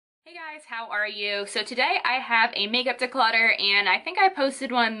Hey guys, how are you? So today I have a makeup declutter, and I think I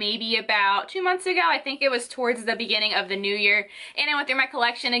posted one maybe about 2 months ago. I think it was towards the beginning of the new year, and I went through my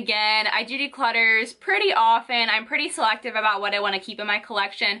collection again. I do declutters pretty often. I'm pretty selective about what I want to keep in my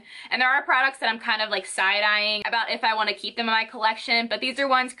collection, and there are products that I'm kind of like side-eyeing about if I want to keep them in my collection, but these are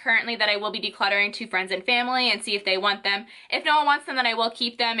ones currently that I will be decluttering to friends and family and see if they want them. If no one wants them, then I will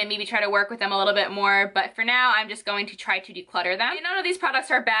keep them and maybe try to work with them a little bit more, but for now I'm just going to try to declutter them. And none of these products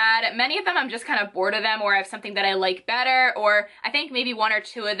are bad. Many of them I'm just kind of bored of them, or I have something that I like better, or I think maybe 1 or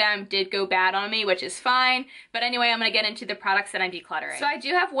 2 of them did go bad on me, which is fine. But anyway, I'm going to get into the products that I'm decluttering. So I do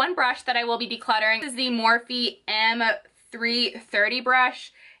have one brush that I will be decluttering. This is the Morphe M330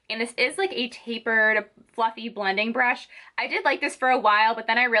 brush, and this is like a tapered, fluffy blending brush. I did like this for a while, but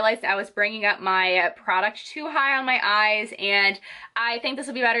then I realized I was bringing up my product too high on my eyes, and I think this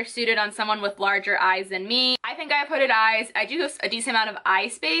will be better suited on someone with larger eyes than me. I think I have hooded eyes. I do have a decent amount of eye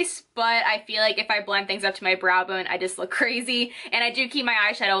space, but I feel like if I blend things up to my brow bone, I just look crazy, and I do keep my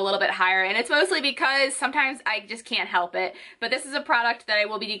eyeshadow a little bit higher, and it's mostly because sometimes I just can't help it. But this is a product that I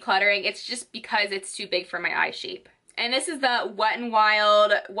will be decluttering. It's just because it's too big for my eye shape. And this is the Wet n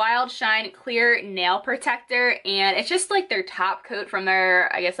Wild Shine Clear Nail Protector, and it's just like their top coat from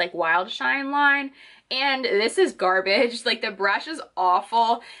their, I guess, like Wild Shine line. And this is garbage. Like, the brush is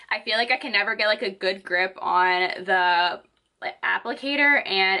awful. I feel like I can never get like a good grip on the applicator,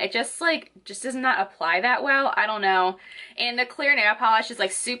 and it just does not apply that well. I don't know. And the clear nail polish is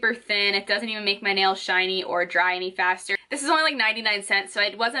like super thin. It doesn't even make my nails shiny or dry any faster. This is only like 99 cents, so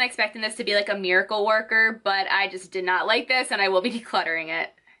I wasn't expecting this to be like a miracle worker, but I just did not like this, and I will be decluttering it.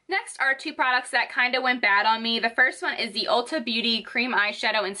 Next are 2 products that kind of went bad on me. The first one is the Ulta Beauty Cream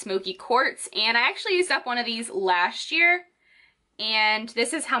Eyeshadow in Smokey Quartz, and I actually used up one of these last year, and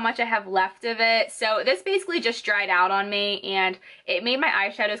this is how much I have left of it. So this basically just dried out on me, and it made my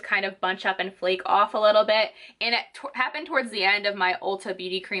eyeshadows kind of bunch up and flake off a little bit, and it happened towards the end of my Ulta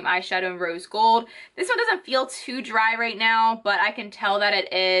Beauty Cream Eyeshadow in Rose Gold. This one doesn't feel too dry right now, but I can tell that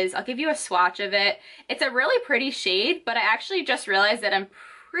it is. I'll give you a swatch of it. It's a really pretty shade, but I actually just realized that I'm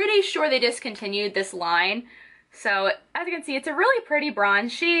pretty sure they discontinued this line. So as you can see, it's a really pretty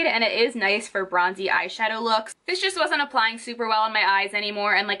bronze shade, and it is nice for bronzy eyeshadow looks. This just wasn't applying super well on my eyes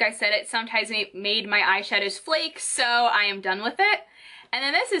anymore, and like I said, it sometimes made my eyeshadows flake, so I am done with it. And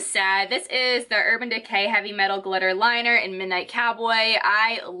then this is sad. This is the Urban Decay Heavy Metal Glitter Liner in Midnight Cowboy.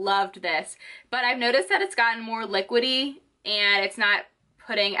 I loved this, but I've noticed that it's gotten more liquidy, and it's not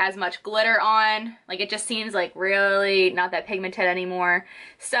putting as much glitter on. Like, it just seems like really not that pigmented anymore.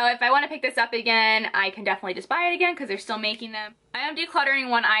 So if I want to pick this up again, I can definitely just buy it again because they're still making them. I am decluttering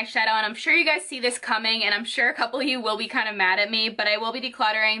one eyeshadow, and I'm sure you guys see this coming, and I'm sure a couple of you will be kind of mad at me, but I will be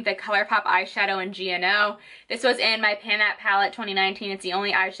decluttering the Colourpop eyeshadow in GNO. This was in my Pan That palette 2019. It's the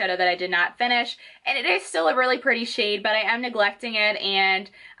only eyeshadow that I did not finish, and it is still a really pretty shade, but I am neglecting it,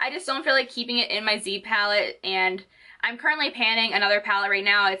 and I just don't feel like keeping it in my Z palette. And I'm currently panning another palette right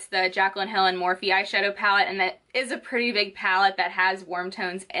now. It's the Jaclyn Hill and Morphe eyeshadow palette, and that is a pretty big palette that has warm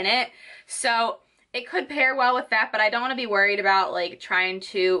tones in it. So it could pair well with that, but I don't want to be worried about like trying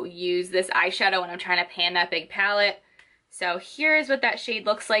to use this eyeshadow when I'm trying to pan that big palette. So here's what that shade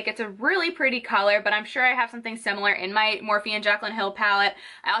looks like. It's a really pretty color, but I'm sure I have something similar in my Morphe and Jaclyn Hill palette.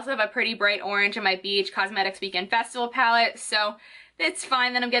 I also have a pretty bright orange in my Beach Cosmetics Weekend Festival palette, so it's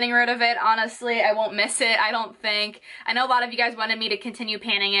fine that I'm getting rid of it. Honestly, I won't miss it, I don't think. I know a lot of you guys wanted me to continue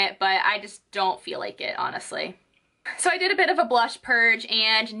panning it, but I just don't feel like it, honestly. So I did a bit of a blush purge,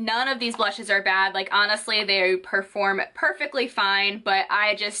 and none of these blushes are bad. Like, honestly, they perform perfectly fine, but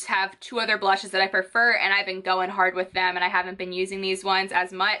I just have 2 other blushes that I prefer, and I've been going hard with them, and I haven't been using these ones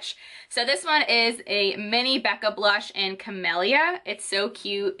as much. So this one is a mini Becca blush in Camellia. It's so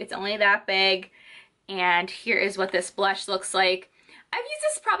cute. It's only that big, and here is what this blush looks like. I've used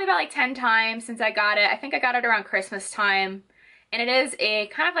this probably about like 10 times since I got it. I think I got it around Christmas time. And it is a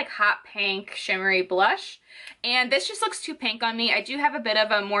kind of like hot pink shimmery blush. And this just looks too pink on me. I do have a bit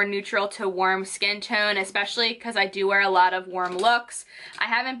of a more neutral to warm skin tone, especially because I do wear a lot of warm looks. I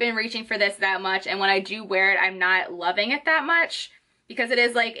haven't been reaching for this that much, and when I do wear it, I'm not loving it that much because it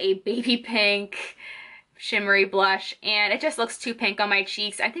is like a baby pink shimmery blush, and it just looks too pink on my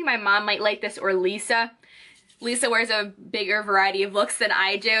cheeks. I think my mom might like this, or Lisa. Lisa wears a bigger variety of looks than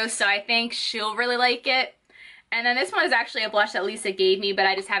I do, so I think she'll really like it. And then this one is actually a blush that Lisa gave me, but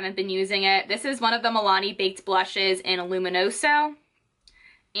I just haven't been using it. This is one of the Milani Baked Blushes in Luminoso.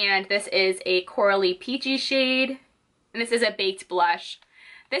 And this is a corally peachy shade. And this is a baked blush.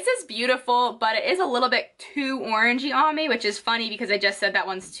 This is beautiful, but it is a little bit too orangey on me, which is funny because I just said that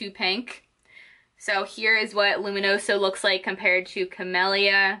one's too pink. So here is what Luminoso looks like compared to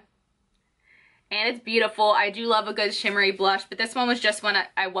Camellia. and it's beautiful. I do love a good shimmery blush, but this one was just when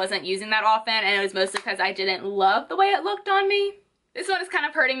I wasn't using that often, and it was mostly because I didn't love the way it looked on me. This one is kind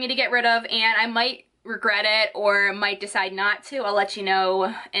of hurting me to get rid of, and I might regret it or might decide not to. I'll let you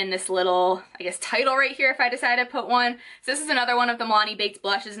know in this little, I guess, title right here if I decide to put one. So this is another one of the Milani Baked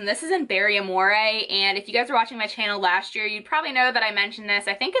blushes, and this is in Berry Amore. And if you guys were watching my channel last year, you'd probably know that I mentioned this,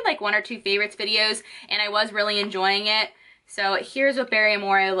 I think in like 1 or 2 favorites videos, and I was really enjoying it. So here's what Berry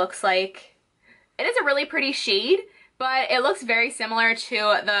Amore looks like. It is a really pretty shade, but it looks very similar to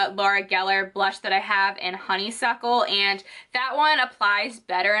the Laura Geller blush that I have in Honeysuckle, and that one applies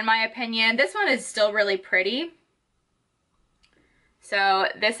better in my opinion. This one is still really pretty. So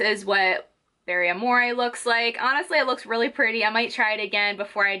this is what Berry Amore looks like. Honestly, it looks really pretty. I might try it again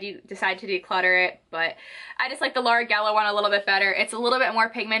before I decide to declutter it, but I just like the Laura Geller one a little bit better. It's a little bit more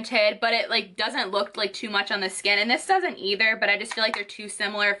pigmented, but it like doesn't look like too much on the skin, and this doesn't either, but I just feel like they're too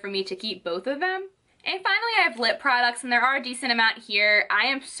similar for me to keep both of them. And finally, I have lip products, and there are a decent amount here. I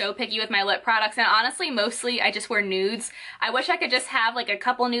am so picky with my lip products, and honestly, mostly I just wear nudes. I wish I could just have like a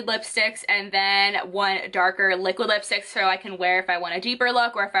couple nude lipsticks and then one darker liquid lipstick so I can wear if I want a deeper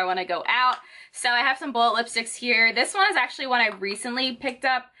look or if I want to go out. So I have some bullet lipsticks here. This one is actually one I recently picked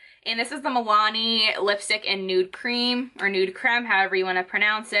up, and this is the Milani lipstick in Nude Creme, or Nude Creme, however you want to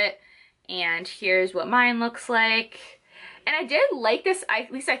pronounce it. And here's what mine looks like. And I did like this,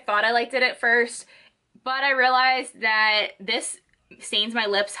 at least I thought I liked it at first. But I realized that this stains my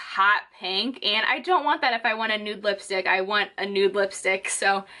lips hot pink, and I don't want that if I want a nude lipstick. I want a nude lipstick.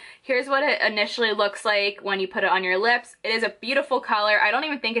 So here's what it initially looks like when you put it on your lips. It is a beautiful color. I don't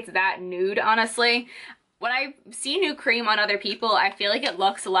even think it's that nude, honestly. When I see Nude Creme on other people, I feel like it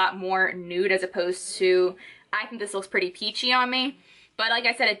looks a lot more nude as opposed to, I think this looks pretty peachy on me. But like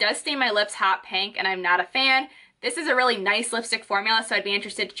I said, it does stain my lips hot pink, and I'm not a fan. This is a really nice lipstick formula, so I'd be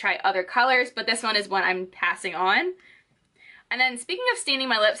interested to try other colors, but this one is one I'm passing on. And then speaking of staining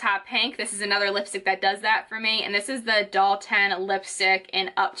my lips hot pink, this is another lipstick that does that for me, and this is the Doll 10 lipstick in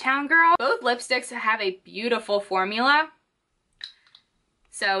Uptown Girl. Both lipsticks have a beautiful formula.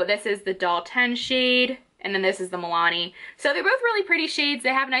 So this is the Doll 10 shade, and then this is the Milani. So they're both really pretty shades. They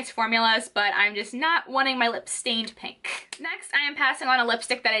have nice formulas, but I'm just not wanting my lips stained pink. Next, I am passing on a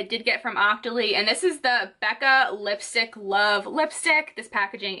lipstick that I did get from Octoly, and this is the Becca Lipstick Love lipstick. This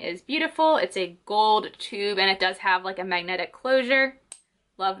packaging is beautiful. It's a gold tube, and it does have like a magnetic closure.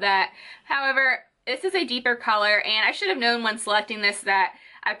 Love that. However, this is a deeper color, and I should have known when selecting this that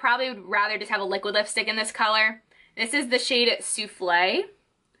I probably would rather just have a liquid lipstick in this color. This is the shade Souffle.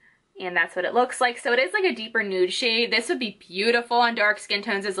 And that's what it looks like. So it is like a deeper nude shade. This would be beautiful on dark skin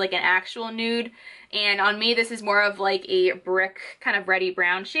tones as like an actual nude. And on me, this is more of like a brick kind of reddy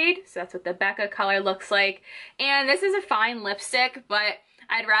brown shade. So that's what the Becca color looks like. And this is a fine lipstick, but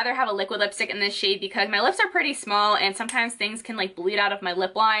I'd rather have a liquid lipstick in this shade because my lips are pretty small and sometimes things can like bleed out of my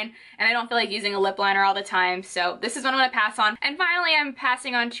lip line, and I don't feel like using a lip liner all the time. So this is what I'm going to pass on. And finally, I'm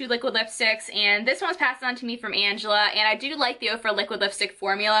passing on 2 liquid lipsticks, and this one was passed on to me from Angela, and I do like the Ofra liquid lipstick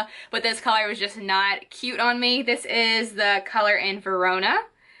formula, but this color was just not cute on me. This is the color in Verona.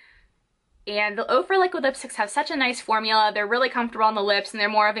 And the Ofra liquid lipsticks have such a nice formula. They're really comfortable on the lips, and they're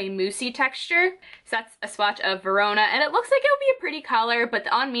more of a moussey texture. So that's a swatch of Verona, and it looks like it would be a pretty color,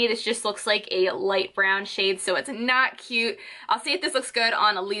 but on me this just looks like a light brown shade, so it's not cute. I'll see if this looks good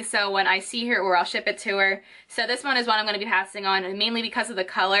on Lisa when I see her, or I'll ship it to her. So this one is what I'm going to be passing on, mainly because of the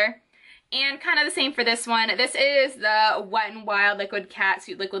color. And kind of the same for this one. This is the Wet n Wild Liquid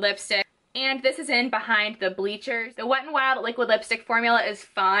Catsuit liquid lipstick. And this is in Behind the Bleachers. The Wet n Wild liquid lipstick formula is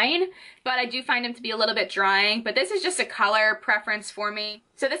fine, but I do find them to be a little bit drying. But this is just a color preference for me.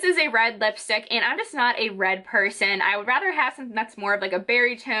 So this is a red lipstick, and I'm just not a red person. I would rather have something that's more of like a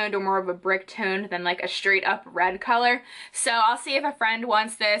berry toned or more of a brick toned than like a straight up red color. So I'll see if a friend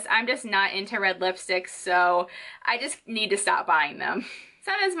wants this. I'm just not into red lipsticks, so I just need to stop buying them. So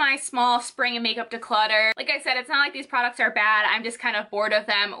that is my small spring and makeup declutter. Like I said, it's not like these products are bad. I'm just kind of bored of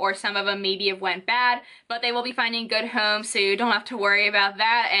them, or some of them maybe have went bad, but they will be finding good homes, so you don't have to worry about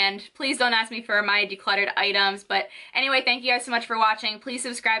that. And please don't ask me for my decluttered items. But anyway, thank you guys so much for watching. Please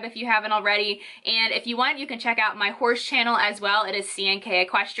subscribe if you haven't already. And if you want, you can check out my horse channel as well. It is CNK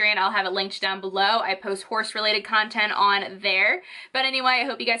Equestrian. I'll have it linked down below. I post horse-related content on there. But anyway, I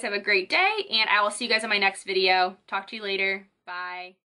hope you guys have a great day, and I will see you guys in my next video. Talk to you later. Bye.